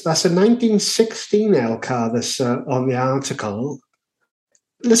does. That's a 1916 Elcar that's on the article.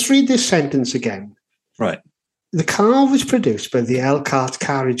 Let's read this sentence again. Right. The car was produced by the Elkhart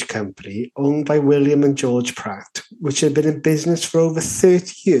Carriage Company, owned by William and George Pratt, which had been in business for over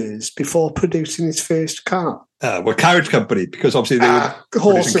 30 years before producing its first car. Well, carriage company, because obviously they were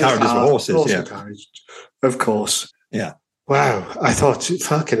producing carriages for horses. Yeah. Carriage, of course. Yeah. Wow. I thought,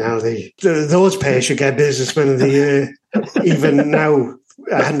 fucking hell, those pairs should get Businessman of the Year, even now,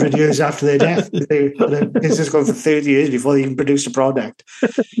 100 years after their death. They had a business going for 30 years before they even produced a product.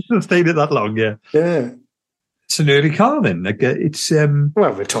 Stayed it that long, yeah. Yeah. It's an early car then. Like it's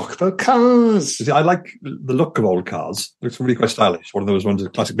well, we talk about cars. I like the look of old cars. It looks really quite stylish. One of those ones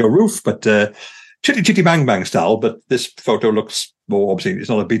with a classic no roof, but chitty chitty bang bang style. But this photo looks more obviously it's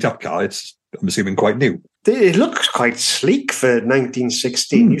not a beat up car. It's I'm assuming quite new. It looks quite sleek for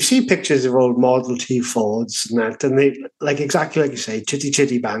 1916. You see pictures of old Model T Fords and that, and they like exactly like you say, chitty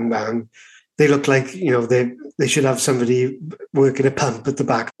chitty bang bang. They look like, you know, they should have somebody working a pump at the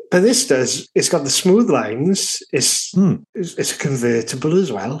back. But this does. It's got the smooth lines. It's a convertible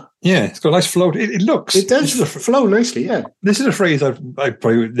as well. Yeah, it's got a nice flow. It looks. It does flow nicely, yeah. This is a phrase I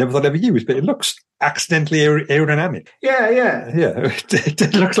probably never thought I'd ever use, but it looks accidentally aerodynamic. Yeah. Yeah,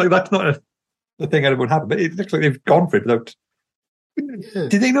 it looks like that's not the thing that would happen, but it looks like they've gone for it without... Yeah.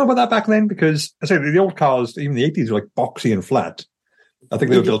 Did they know about that back then? Because, I say, the old cars, even the 80s, were like boxy and flat. I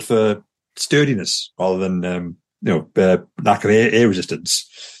think they were built for sturdiness rather than lack of air resistance.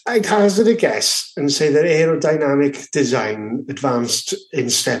 I'd hazard a guess and say that aerodynamic design advanced in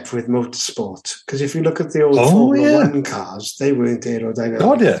step with motorsport. Because if you look at the old Formula One cars, they weren't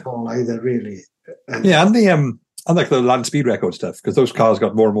aerodynamic at all either, really. And like the land speed record stuff, because those cars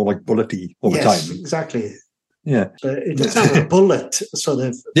got more and more like bullety over time. Exactly. Yeah, but it does have a bullet sort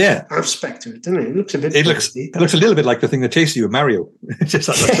of aspect to it, doesn't it? It looks a bit. It looks a little bit like the thing that chases you in Mario. Just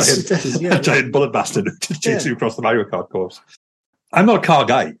like a giant bullet bastard chases you across the Mario Kart course. I'm not a car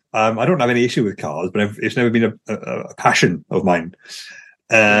guy. I don't have any issue with cars, but it's never been a passion of mine.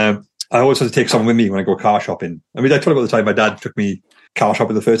 I always have to take someone with me when I go car shopping. I mean, I told you about the time my dad took me car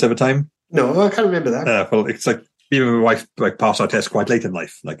shopping the first ever time. No, I can't remember that. Well, it's like me and my wife passed our test quite late in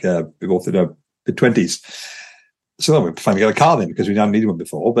life. Like we both in our mid-20s. So then we finally got a car then because we hadn't needed one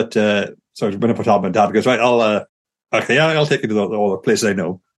before. But so when I put on my dad goes, right, I'll take you to all the places I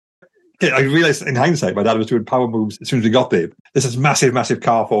know. I realised in hindsight my dad was doing power moves as soon as we got there. There's this massive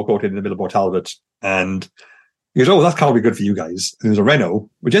car forecourt in the middle of Port Talbot, and he goes, "Oh, that car will be good for you guys." And there was a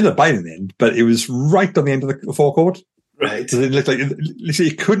Renault, which ended up buying in the end, but it was right on the end of the forecourt. Right. So it looked like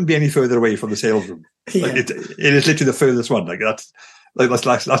literally it couldn't be any further away from the sales room. Like it is literally the furthest one. Like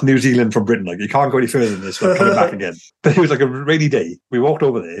that's New Zealand from Britain. Like you can't go any further than this. We're coming back again. But it was like a rainy day. We walked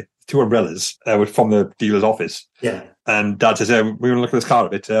over there, 2 umbrellas from the dealer's office. Yeah. And Dad says, "We want to look at this car a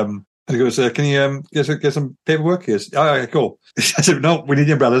bit." And he goes, "Can you get some paperwork?" He goes, "Oh, yeah, cool." I said, "No, we need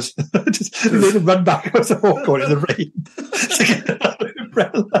the umbrellas." Just made him run back across the forecourt in the rain to get an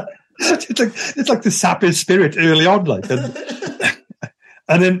umbrella. It's like to sap his spirit early on, like.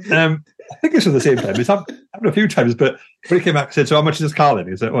 And then I think it's at the same time. It's happened a few times, but when he came back and said, "So how much is this car then?"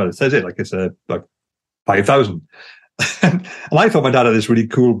 He said, "Well, it says it like it's like 5,000." And I thought my dad had this really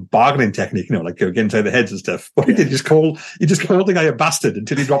cool bargaining technique, like getting inside the heads and stuff. What he did, he just called the guy a bastard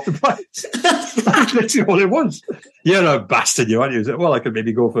until he dropped the price. That's literally all it was. "You're a bastard, you aren't you?" He said, "Well, I could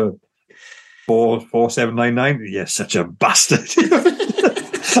maybe go for 4,799. You're such a bastard."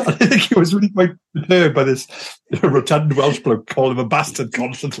 I think he was really quite perturbed by this rotund Welsh bloke calling him a bastard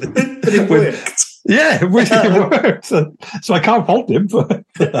constantly. But it worked. Yeah, it worked. So I can't fault him for that.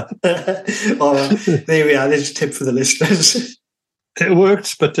 There we are. There's a tip for the listeners. It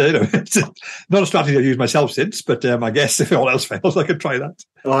worked, but it's not a strategy I've used myself since. But I guess if all else fails, I could try that.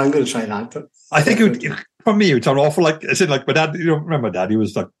 Oh, I'm going to try that. But I think for me, it would sound awful. Like I said, like my dad. Remember my dad? He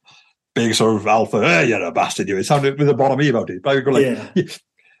was like big sort of alpha. Hey, you're a bastard. You. It sounded with a bottom me about it. But I would go like,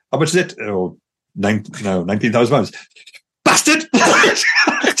 how much is it? Oh, 19,000 pounds. Bastard!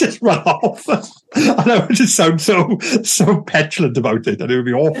 Just run off. And I would just sound so petulant about it, and it would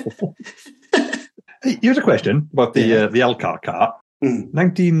be awful. Hey, here's a question about the Elcar car.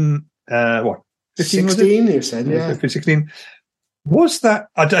 19 what? 15, 16, you said, yeah. 16. Was that?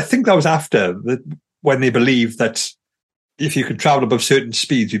 I think that was after when they believed that if you could travel above certain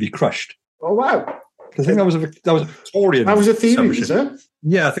speeds, you'd be crushed. Oh wow! I think that was a Victorian. That was a theory, was it?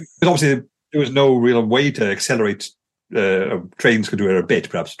 Yeah, I think because obviously there was no real way to accelerate. Trains could do it a bit,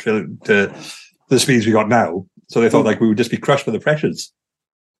 perhaps, to the speeds we got now. So they thought like we would just be crushed by the pressures.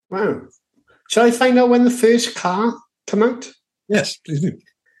 Wow. Shall I find out when the first car came out? Yes, please do.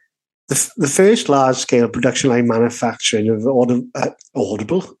 The first large-scale production line manufacturing of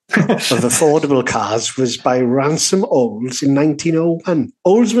affordable cars was by Ransom Olds in 1901.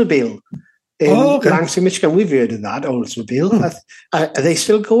 Oldsmobile in Lansing, Michigan. We've heard of that, Oldsmobile. Are they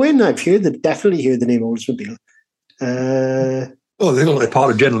still going? I've definitely heard the name Oldsmobile. They're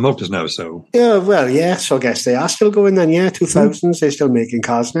part of General Motors now, so. Yeah, well, yeah, so I guess they are still going then, 2000s, they're still making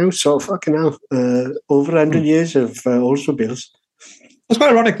cars now, so fucking hell, over 100 years of Oldsmobiles. It's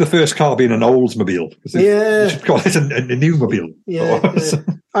quite ironic the first car being an Oldsmobile. Yeah. You should call it a new mobile. Yeah,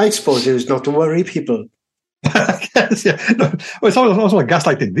 I suppose it was not to worry people. Yes, yeah. No, it's also a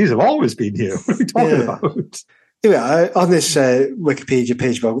gaslighting. These have always been here. What are we talking about? Yeah, on this Wikipedia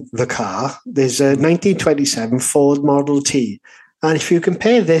page about the car, there's a 1927 Ford Model T. And if you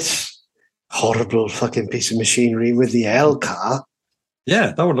compare this horrible fucking piece of machinery with the L car...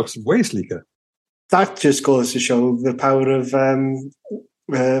 Yeah, that one looks way sleeker. That just goes to show the power of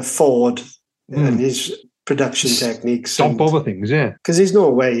Ford and his production techniques. Stomp over things, yeah. Because there's no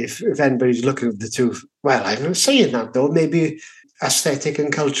way, if anybody's looking at the two... Well, I'm not saying that, though. Maybe aesthetic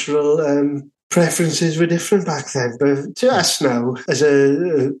and cultural... preferences were different back then, but to us now, as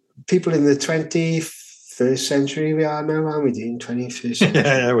people in the 21st century, we are now, aren't we, Dean? 21st century.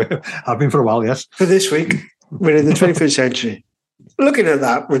 Yeah, I've been for a while, yes. For this week, we're in the 21st century. Looking at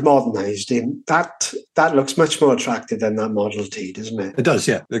that with modern eyes, Dean, that looks much more attractive than that Model T, doesn't it? It does,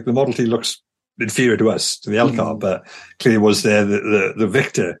 yeah. The Model T looks inferior to us, to the L car, but clearly was there the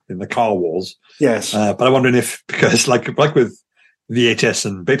victor in the car wars. Yes. But I'm wondering if, because like with VHS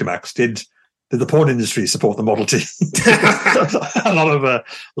and Betamax, did the porn industry support the Model T? a lot of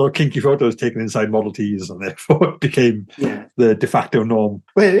kinky photos taken inside Model Ts, and therefore it became the de facto norm.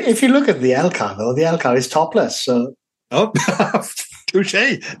 Well, if you look at the L car, though, the L car is topless. So, touche,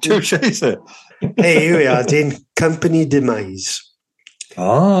 sir. Hey, here we are, Dean. Company demise.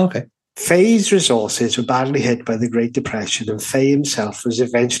 Oh, okay. Fay's resources were badly hit by the Great Depression, and Fay himself was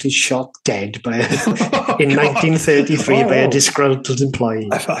eventually shot dead in 1933 by a disgruntled employee.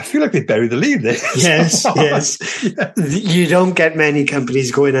 I feel like they buried the lead there. Yes. Yeah. You don't get many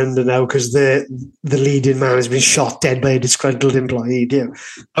companies going under now because the leading man has been shot dead by a disgruntled employee, do you?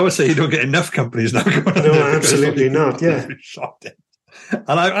 I would say you don't get enough companies now going under. No, absolutely not, yeah. Shot dead. And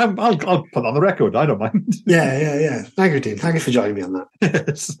I'll put on the record. I don't mind. Yeah. Thank you, Dean. Thank you for joining me on that.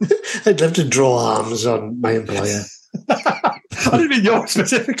 Yes. I'd love to draw arms on my employer. I didn't mean yours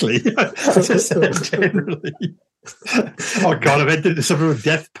specifically. I just said generally. Oh, God, I've entered something with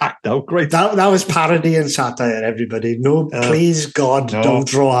death pact now. Great. That was parody and satire, everybody. No, please, God, don't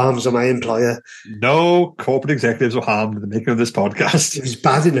draw arms on my employer. No corporate executives were harmed in the making of this podcast. It was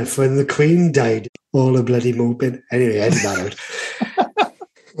bad enough when the Queen died. All the bloody moping. Anyway, edit that out.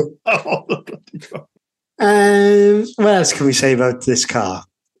 What else can we say about this car?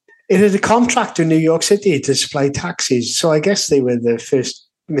 It had a contract in New York City to supply taxis, so I guess they were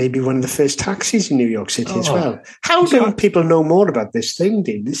maybe one of the first taxis in New York City as well. How don't people know more about this thing,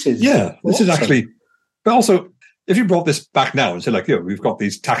 Dean? This is actually, but also, if you brought this back now and said, like, we've got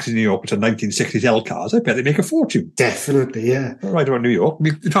these taxis in New York, which are 1960s L cars, I bet they make a fortune. Definitely, yeah. Right around New York. I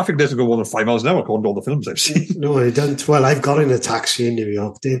mean, the traffic doesn't go more than 5 miles an hour, according to all the films I've seen. No, I don't. Well, I've got in a taxi in New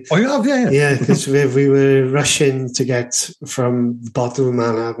York, Dean. Oh, you have? Yeah. Yeah, because we were rushing to get from the bottom of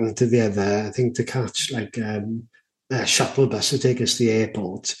Manhattan to the other, I think to catch like a shuttle bus to take us to the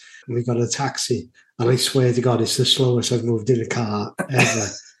airport. And we got a taxi. And I swear to God, it's the slowest I've moved in a car ever.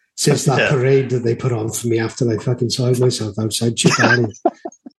 Since that parade that they put on for me after I fucking soiled myself outside Chicago.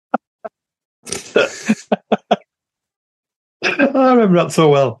 I remember that so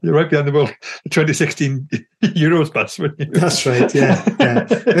well. You're right behind the 2016 Euros bus, weren't you? That's right, yeah.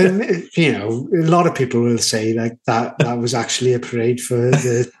 And, a lot of people will say like that was actually a parade for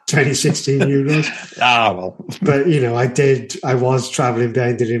the 2016 Euros. Well. But, I was travelling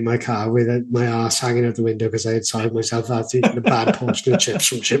behind it in my car with my arse hanging out the window because I had signed myself out eating a bad portion of chips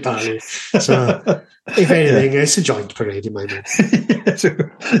from Chip Alley. So, if anything, it's a joint parade in my mind.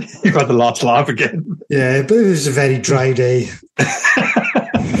 You got the last laugh again. Yeah, but it was a very dry day.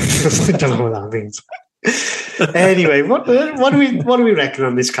 I don't know what that means. Anyway, what do we reckon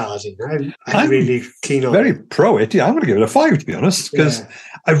on this card? I'm really keen on very it. pro it. Yeah, I'm going to give it a 5, to be honest, because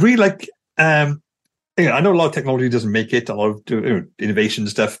I really like. I know a lot of technology doesn't make it, a lot of innovation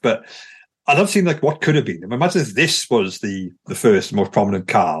stuff, but I love seeing like what could have been. Imagine if this was the first most prominent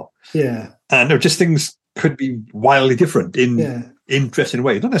car. Yeah, just things could be wildly different in interesting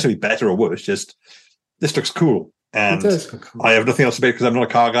ways. Not necessarily better or worse. Just this looks cool. And it does look cool. I have nothing else to say because I'm not a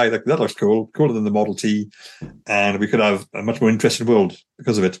car guy. Like, that looks cool, cooler than the Model T, and we could have a much more interesting world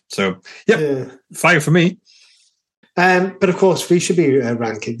because of it. So, 5 for me. But of course, we should be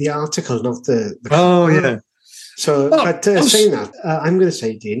ranking the article, not the Oh, yeah. So, saying that, I'm going to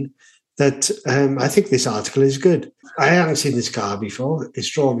say, Dean, that I think this article is good. I haven't seen this car before. It's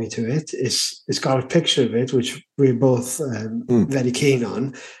drawn me to it. It's got a picture of it, which we're both very keen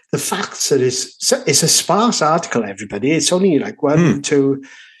on. The fact that it's a sparse article, everybody. It's only like 1, 2,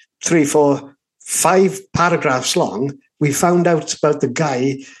 3, 4, 5 paragraphs long. We found out about the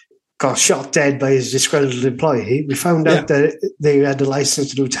guy got shot dead by his disgruntled employee. We found out that they had a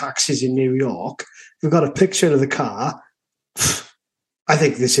license to do taxis in New York. We've got a picture of the car. I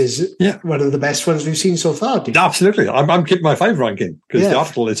think this is one of the best ones we've seen so far. Absolutely. I'm keeping my 5 ranking because the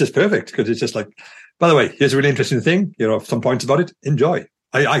article is just perfect, because it's just like, by the way, here's a really interesting thing. Some points about it. Enjoy.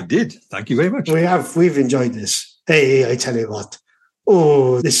 I did. Thank you very much. We've enjoyed this. Hey, I tell you what.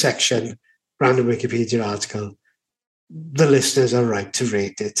 Oh, this section, random Wikipedia article. The listeners are right to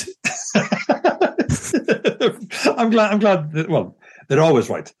rate it. I'm glad that, they're always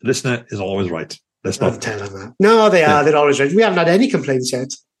right. The listener is always right. Let's not tell them that. No, they are. They're always right. We haven't had any complaints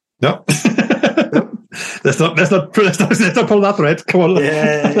yet. No. Let's not pull that thread. Come on.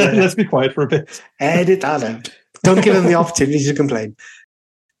 Let's be quiet for a bit. Edit that out. Don't give them the opportunity to complain.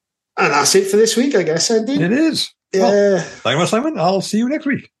 And that's it for this week, I guess, Andy. It is. Yeah. Well, thank you, Simon. I'll see you next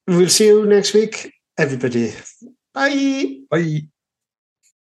week. We'll see you next week, everybody. Bye. Bye.